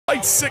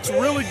played 6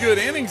 really good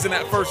innings in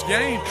that first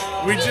game.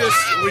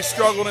 We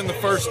struggled in the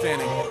first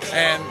inning,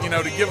 and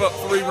to give up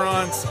 3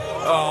 runs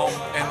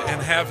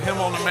and have him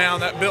on the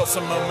mound, that built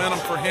some momentum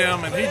for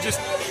him. And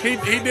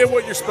he did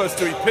what you're supposed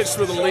to. He pitched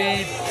with a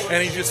lead,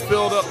 and he just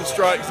filled up the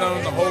strike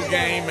zone the whole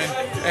game,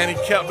 and he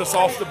kept us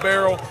off the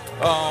barrel.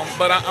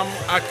 But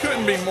I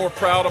couldn't be more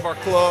proud of our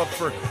club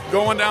for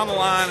going down the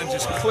line and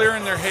just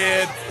clearing their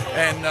head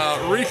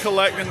and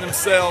recollecting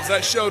themselves.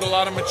 That showed a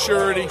lot of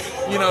maturity,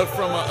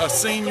 from a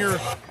senior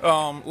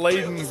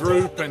laden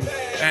group,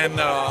 and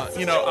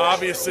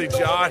obviously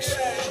Josh,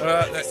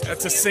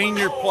 that's a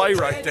senior play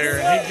right there,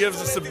 and he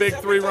gives us a big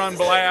 3-run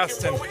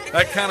blast, and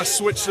that kind of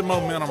switched the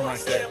momentum right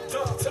there.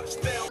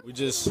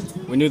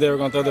 We knew they were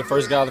going to throw the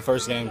first guy of the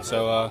first game,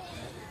 so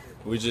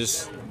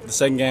the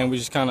second game we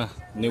just kind of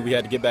knew we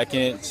had to get back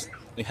in it,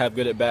 have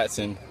good at bats,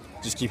 and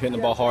just keep hitting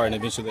the ball hard, and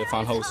eventually they'll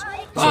find holes.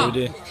 That's what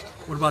we did.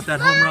 What about that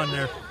home run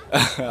there?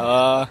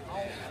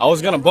 I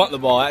was gonna bunt the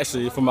ball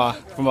actually for my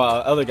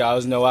other guy. There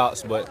was no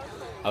outs, but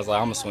I was like,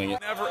 I'm gonna swing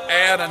it. Never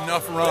add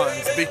enough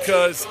runs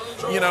because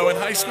in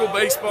high school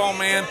baseball,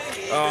 man,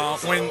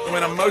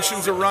 when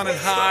emotions are running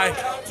high,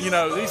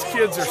 these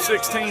kids are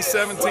 16,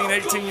 17,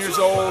 18 years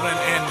old,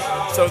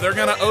 and so they're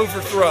gonna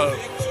overthrow,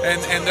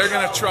 and they're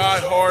gonna try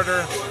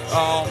harder,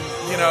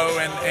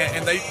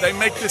 and they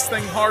make this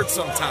thing hard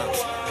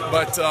sometimes,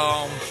 but.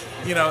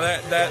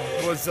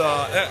 That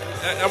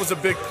was a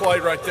big play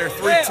right there,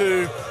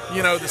 3-2.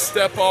 The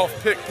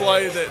step-off pick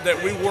play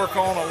that we work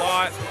on a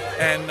lot,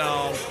 and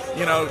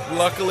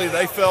luckily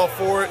they fell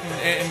for it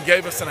and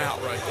gave us an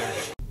out right there.